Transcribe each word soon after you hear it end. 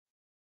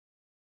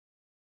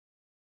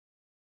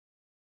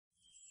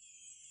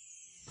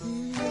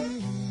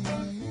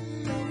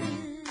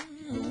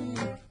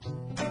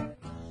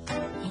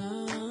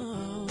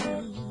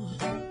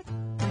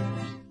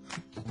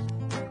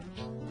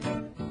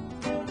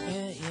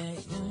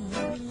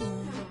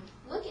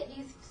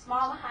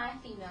small behind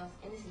females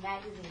in this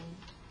magazine?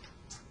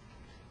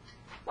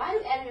 Why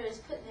do editors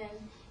put them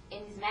in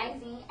these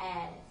magazine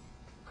ads,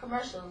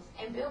 commercials,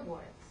 and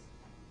billboards?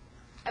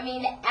 I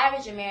mean, the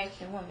average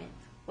American woman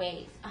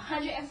weighs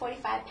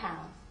 145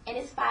 pounds and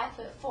is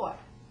 5'4".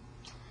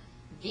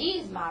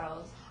 These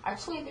models are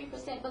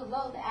 23%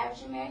 below the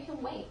average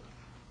American weight.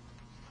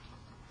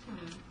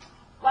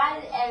 Why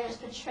do the editors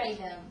portray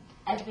them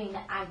as being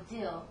the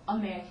ideal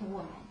American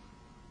woman?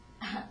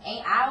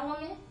 Ain't I a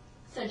woman?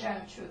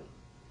 Sojourner Truth.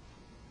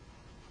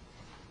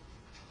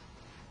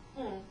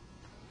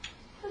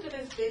 Look at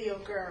this video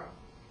girl.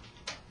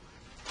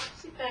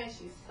 She thinks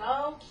she's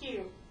so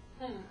cute.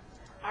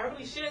 I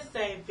really should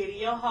say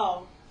video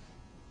hoe.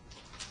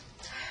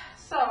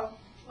 So,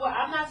 well,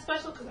 I'm not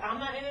special because I'm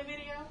not in a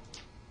video?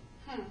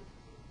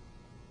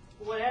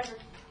 Whatever.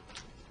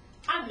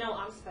 I know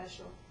I'm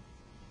special.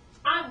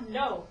 I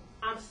know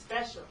I'm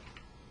special.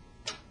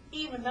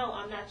 Even though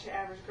I'm not your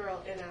average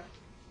girl in a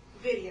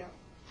video.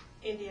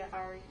 India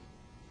Ari.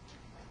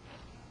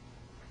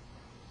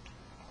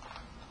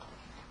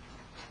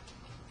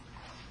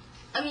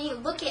 I mean,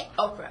 look at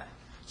Oprah.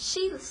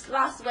 She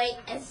lost weight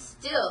and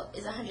still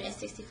is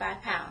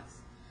 165 pounds.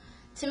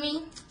 To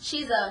me,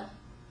 she's a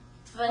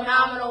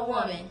phenomenal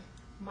woman,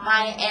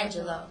 Maya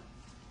Angelou.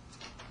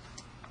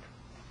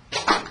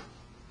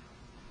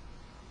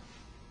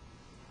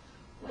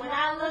 When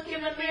I look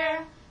in the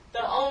mirror,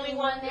 the only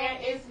one there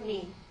is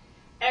me.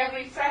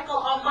 Every freckle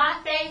on my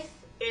face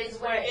is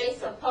where it's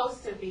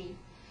supposed to be.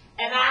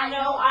 And I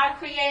know our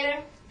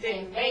Creator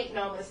didn't make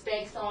no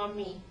mistakes on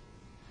me.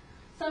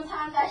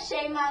 Sometimes I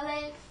shave my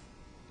legs,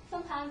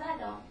 sometimes I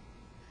don't.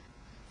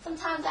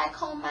 Sometimes I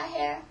comb my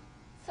hair,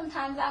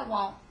 sometimes I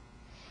won't.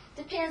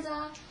 Depends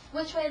on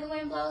which way the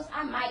wind blows.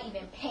 I might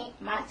even paint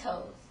my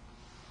toes.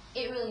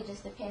 It really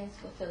just depends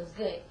what feels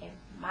good in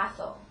my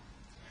soul.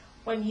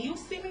 When you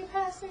see me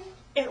passing,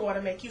 it ought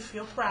to make you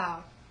feel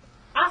proud.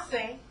 I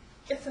say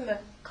it's in the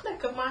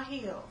click of my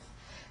heels,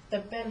 the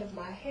bend of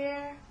my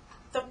hair,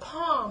 the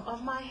palm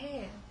of my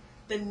hand,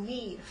 the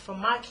need for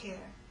my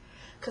care,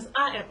 'cause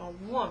I am a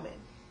woman.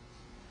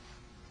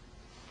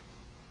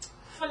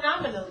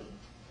 Phenomenally.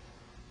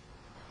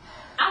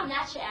 I'm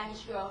not your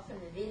average girl from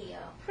the video.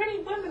 Pretty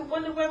women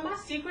wonder where my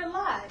secret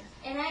lies.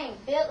 And I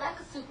ain't built like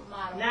a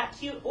supermodel. Not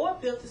cute or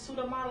built to suit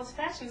a model's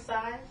fashion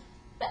size.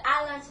 But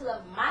I learned to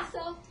love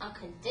myself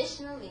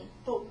unconditionally.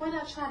 But when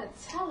I try to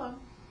tell them,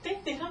 they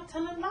think I'm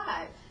telling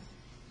lies.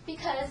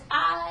 Because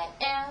I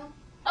am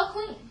a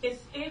queen.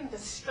 It's in the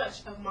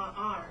stretch of my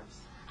arms,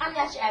 I'm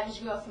not your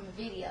average girl from the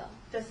video.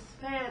 the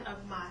span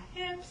of my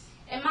hips,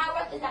 And my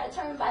worth is not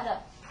determined by the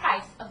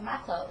price of my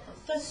clothes.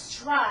 the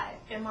stride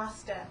in my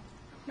step,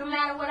 No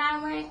matter what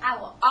I'm wearing, I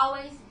will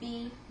always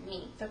be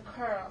me. the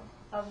curl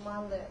of my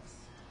lips.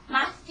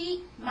 My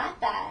feet, my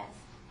thighs,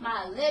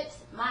 my lips,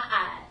 my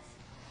eyes.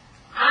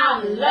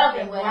 I'm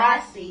loving what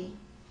I see.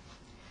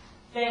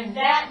 Then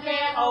that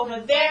man over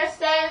there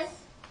says,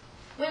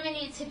 Women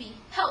need to be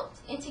helped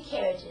into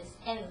carriages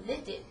and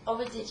lifted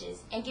over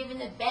ditches and given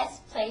the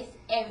best place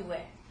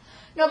everywhere.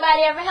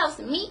 Nobody ever helps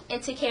me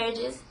into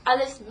carriages or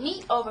lifts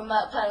me over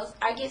mud puddles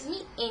or gives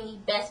me any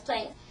best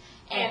place.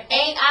 And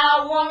ain't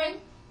I a woman?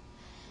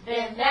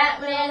 then that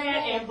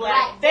man in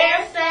black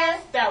there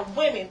says that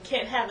women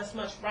can't have as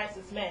much rights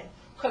as men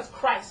because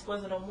Christ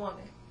wasn't a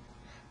woman.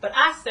 But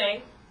I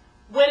say,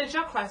 where did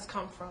your Christ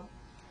come from?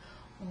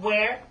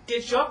 Where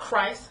did your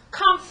Christ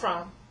come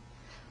from?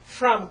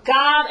 From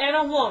God and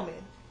a woman.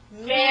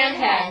 Man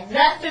had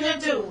nothing to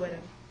do with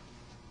him.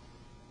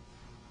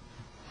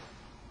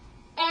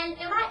 And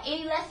am I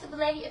any less of a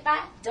lady if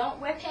I don't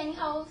wear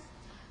pantyhose?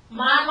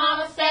 My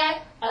mama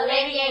said, a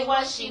lady ain't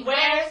what she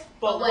wears,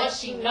 but what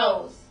she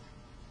knows.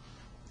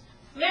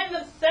 Men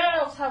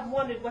themselves have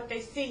wondered what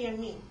they see in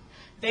me.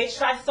 They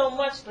try so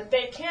much, but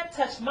they can't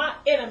touch my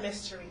inner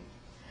mystery.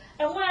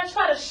 And when I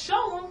try to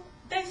show them,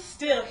 they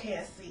still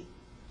can't see.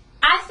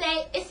 I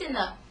say it's in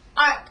the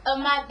arc of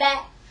my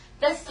back,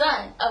 the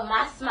sun of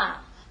my smile,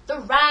 the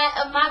ride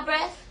of my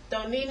breath.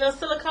 Don't need no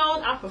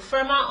silicone, I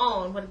prefer my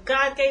own. What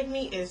God gave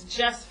me is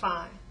just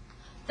fine.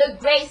 The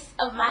grace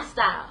of my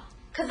style,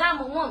 'cause I'm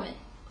a woman,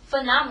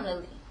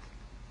 phenomenally.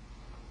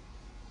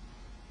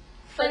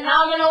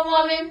 Phenomenal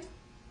woman,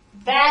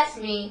 that's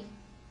me.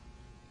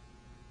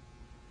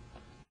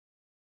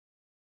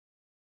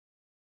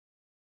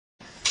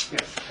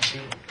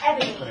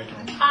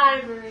 Ebony,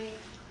 ivory,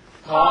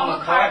 Paul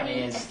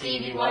McCartney and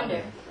Stevie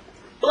Wonder.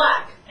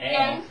 black,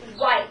 And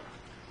white,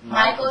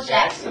 Michael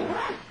Jackson.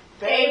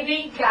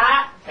 baby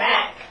got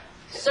back,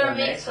 Sir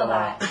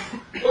Mix-a-Lot,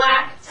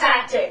 black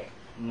tactic,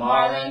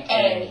 Marlon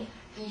A,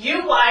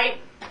 you white,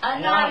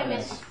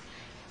 Anonymous,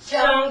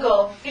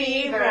 jungle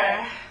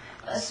fever,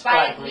 a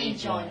Spike Lee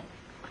joint.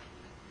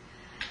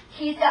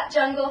 He's got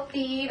jungle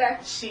fever.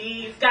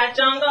 she's got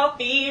jungle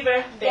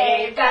fever,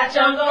 they've got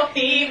jungle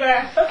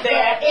fever,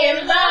 they're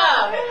in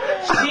love,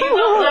 she's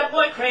a black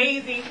boy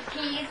crazy,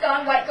 He's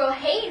gone white girl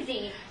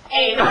hazy.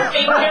 ain't no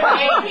finger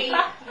baby,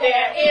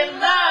 They're in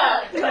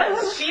love.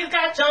 'Cause she's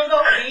got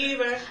jungle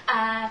fever.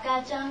 I've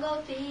got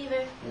jungle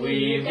fever.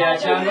 We've got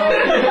jungle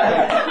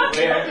fever.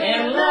 We're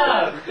in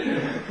love.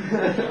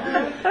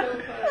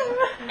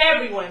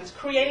 Everyone's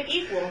created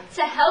equal.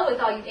 To hell with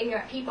all you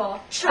ignorant people.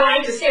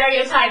 Trying to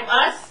stereotype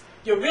us?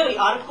 You really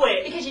ought to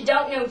quit. Because you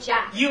don't know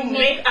Jack. You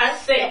make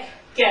us sick.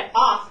 Get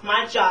off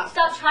my job.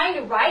 Stop trying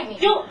to ride me.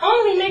 You'll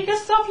only make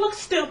yourself look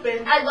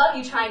stupid. I love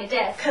you trying to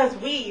diss. 'Cause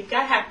we've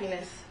got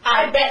happiness.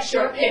 I bet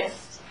you're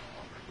pissed.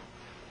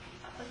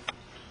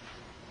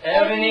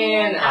 Ebony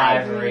and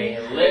ivory,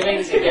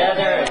 living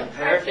together in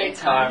perfect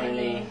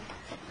harmony.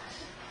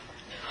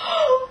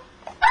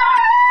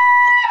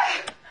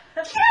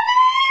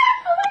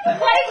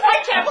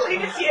 I can't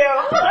believe it's you.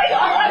 Oh my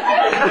God.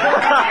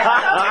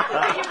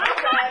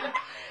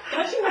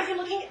 Don't you make it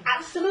looking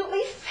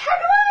absolutely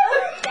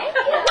fabulous? Thank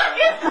you. What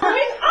is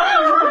going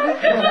on?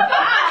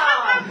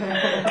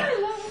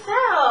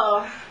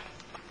 So,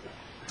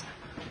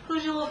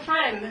 who's your little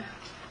friend?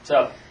 What's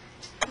up?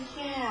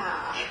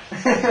 Yeah.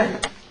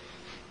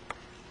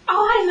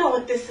 Oh, I know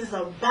what this is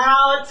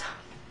about.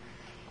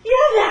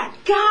 You're that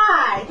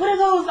guy. One of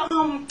those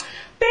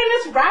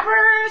famous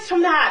rappers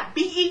from that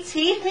BET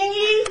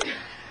thingy.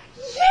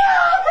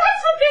 Yeah,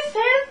 that's what this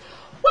is.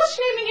 What's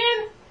your name again?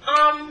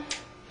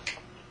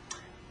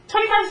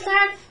 25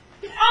 Cents.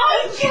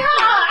 Oh yeah,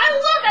 I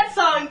love that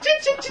song.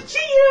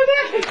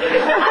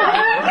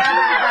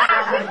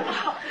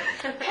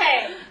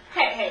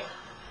 Hey.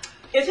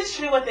 Is it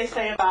true what they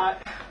say about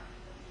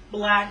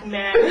black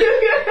men?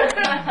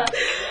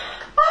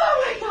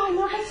 Oh my God,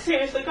 no, but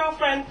seriously,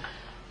 girlfriend.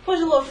 Who's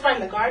your little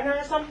friend, the gardener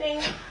or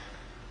something?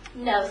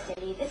 No,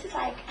 Cindy. This is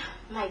like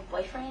my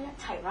boyfriend,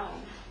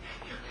 Tyrone.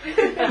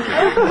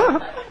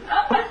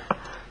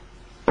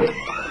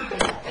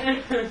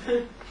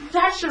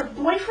 That's your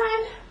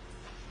boyfriend?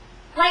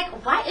 Like,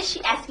 why is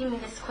she asking me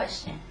this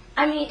question?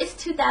 I mean, it's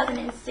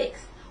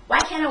 2006. Why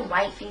can't a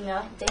white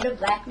female date a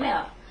black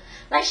male?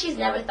 Like she's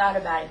never thought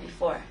about it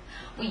before.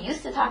 We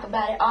used to talk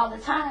about it all the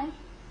time.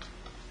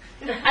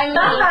 I mean, it's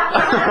not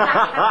his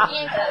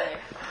skin color.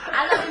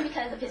 I love him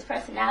because of his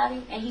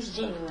personality, and he's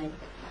genuine.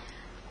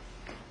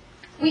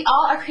 We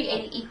all are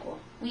created equal.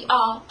 We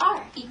all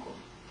are equal.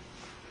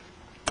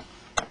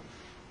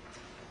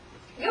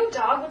 Yo,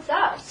 dog, what's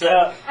up? What's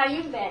up? How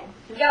you been?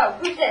 Yo,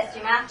 who's this?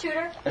 Your math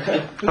tutor?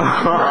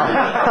 My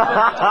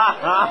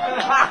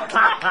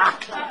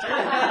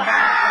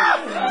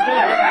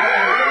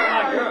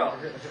girl.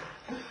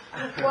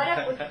 What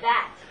up with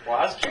that? Well,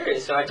 I was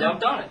curious, so I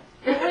jumped on it.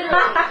 Literally,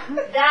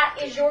 that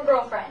is your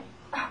girlfriend.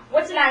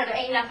 What's the matter? There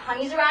ain't enough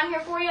honeys around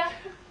here for you?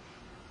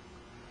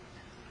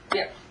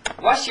 Yeah.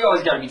 Why she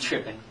always gotta be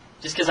tripping?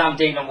 Just 'cause I'm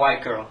dating a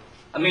white girl.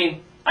 I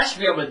mean, I should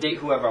be able to date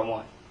whoever I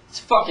want. It's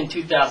fucking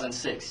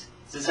 2006.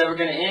 Is this ever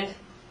gonna end?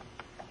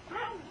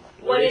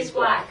 What is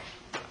black?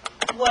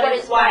 What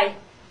is white?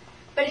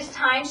 But as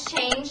times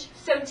change,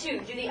 so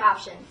too do the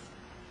options.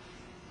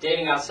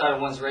 Dating outside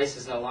of one's race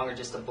is no longer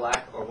just a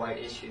black or white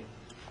issue.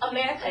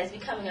 America is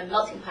becoming a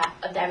melting pot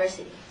of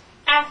diversity.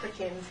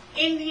 Africans,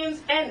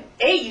 Indians, and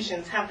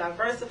Asians have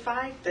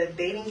diversified the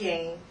dating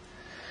game.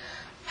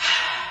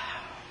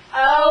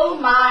 Oh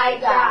my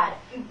God.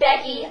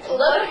 Becky,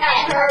 look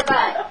at her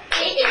butt.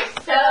 It is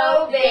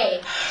so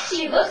big.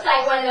 She looks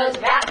like one of those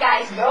rap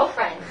guys'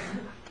 girlfriends.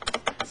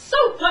 So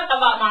what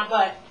about my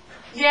butt?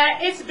 Yeah,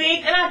 it's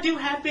big and I do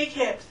have big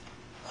hips.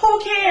 Who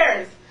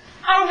cares?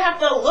 I don't have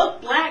to look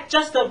black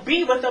just to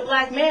be with a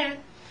black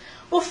man.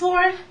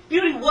 Before,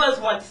 beauty was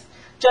once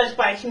judged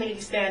by a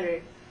community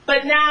standard,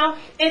 but now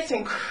it's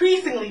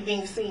increasingly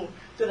being seen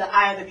through the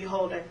eye of the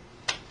beholder.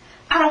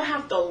 I don't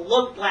have to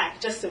look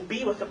black just to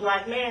be with a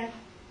black man.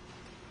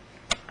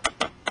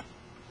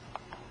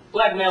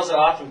 Black males are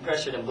often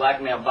pressured and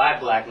blackmailed by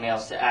black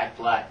males to act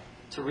black,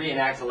 to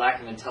reenact a lack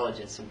of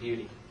intelligence and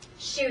beauty.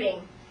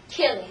 Shooting,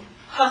 killing,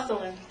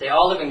 Hustling. They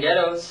all live in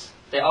ghettos.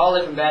 They all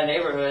live in bad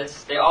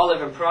neighborhoods. They all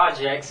live in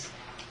projects.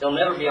 They'll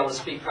never be able to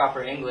speak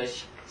proper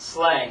English.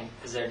 Slang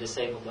is their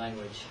disabled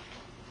language.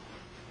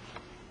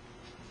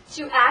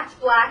 To act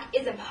black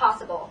is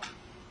impossible.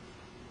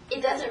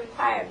 It doesn't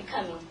require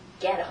becoming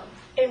ghetto.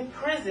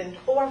 Imprisoned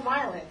or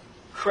violent.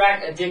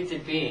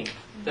 Crack-addicted being.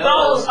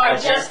 Those are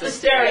just the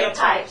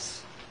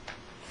stereotypes.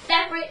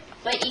 Separate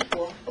but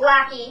equal.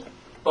 Blackie,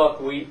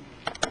 Buckwheat.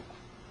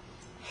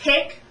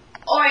 Hick.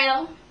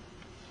 Oreo.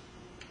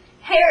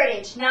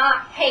 Heritage,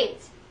 not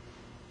hate.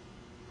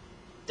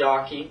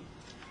 Darky.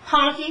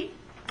 Honky.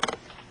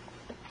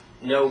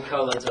 No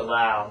colors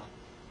allowed.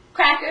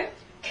 Cracker,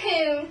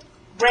 coon,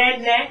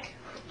 Redneck.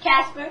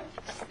 Casper,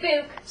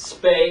 spook.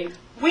 Spade.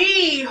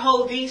 We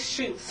hold these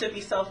truths to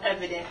be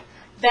self-evident,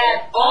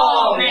 that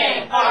all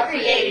men are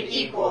created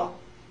equal.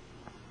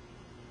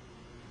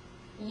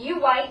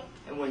 You white.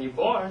 And when you're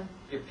born,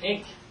 you're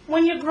pink.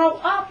 When you grow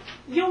up,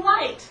 you're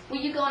white.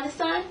 When you go in the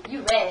sun,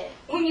 you red.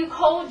 When you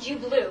cold, you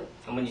blue.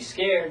 And when you're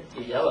scared,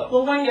 you're yellow.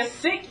 Well, when you're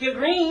sick, you're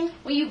green.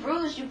 When you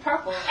bruise, you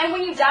purple. And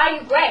when you die,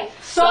 you gray.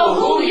 So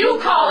who you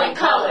calling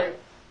colored?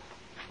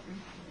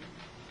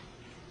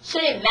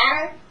 Should it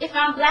matter if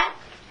I'm black?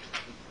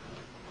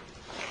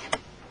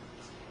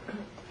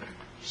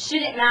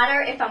 Should it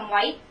matter if I'm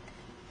white?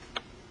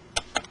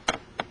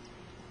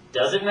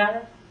 Does it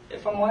matter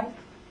if I'm white?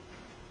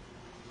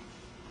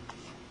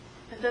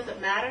 And does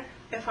it matter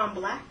if I'm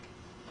black?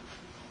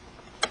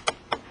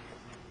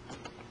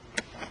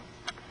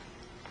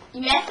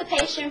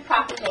 Emancipation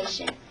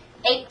Proclamation,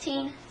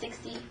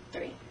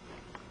 1863.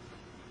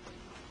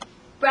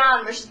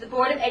 Brown versus the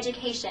Board of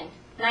Education,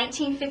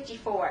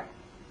 1954.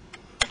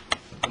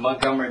 The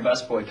Montgomery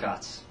bus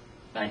boycotts,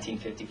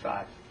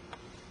 1955.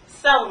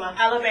 Selma,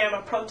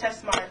 Alabama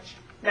protest march,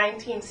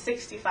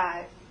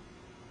 1965.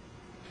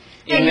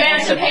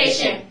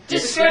 Emancipation,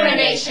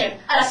 discrimination,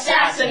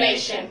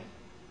 assassination.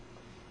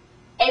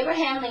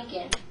 Abraham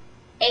Lincoln,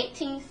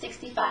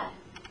 1865.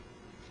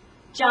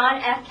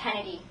 John F.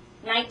 Kennedy,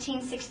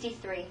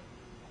 1963.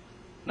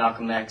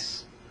 Malcolm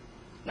X,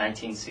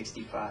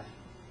 1965.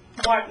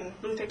 Martin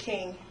Luther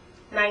King,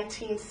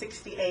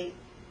 1968.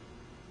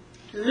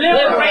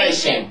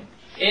 Liberation.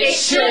 It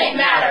shouldn't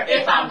matter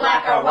if I'm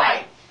black or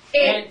white.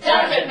 It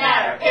doesn't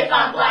matter if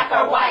I'm black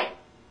or white.